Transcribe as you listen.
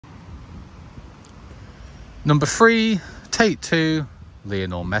Number 3, take 2,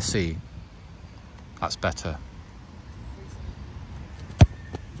 Lionel Messi. That's better.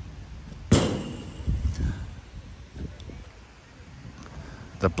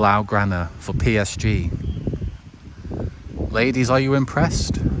 The Blaugrana for PSG. Ladies, are you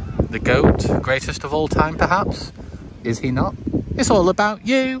impressed? The GOAT, greatest of all time perhaps? Is he not? It's all about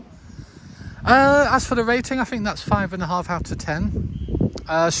you. As for the rating, I think that's 5.5 out of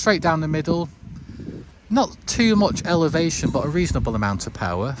 10. Straight down the middle. Not too much elevation, but a reasonable amount of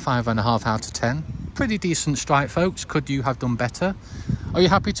power. 5.5 out of 10. Pretty decent strike, folks. Could you have done better? Are you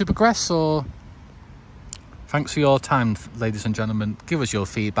happy to progress, or... Thanks for your time, ladies and gentlemen. Give us your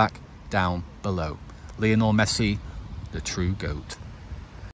feedback down below. Lionel Messi, the true GOAT.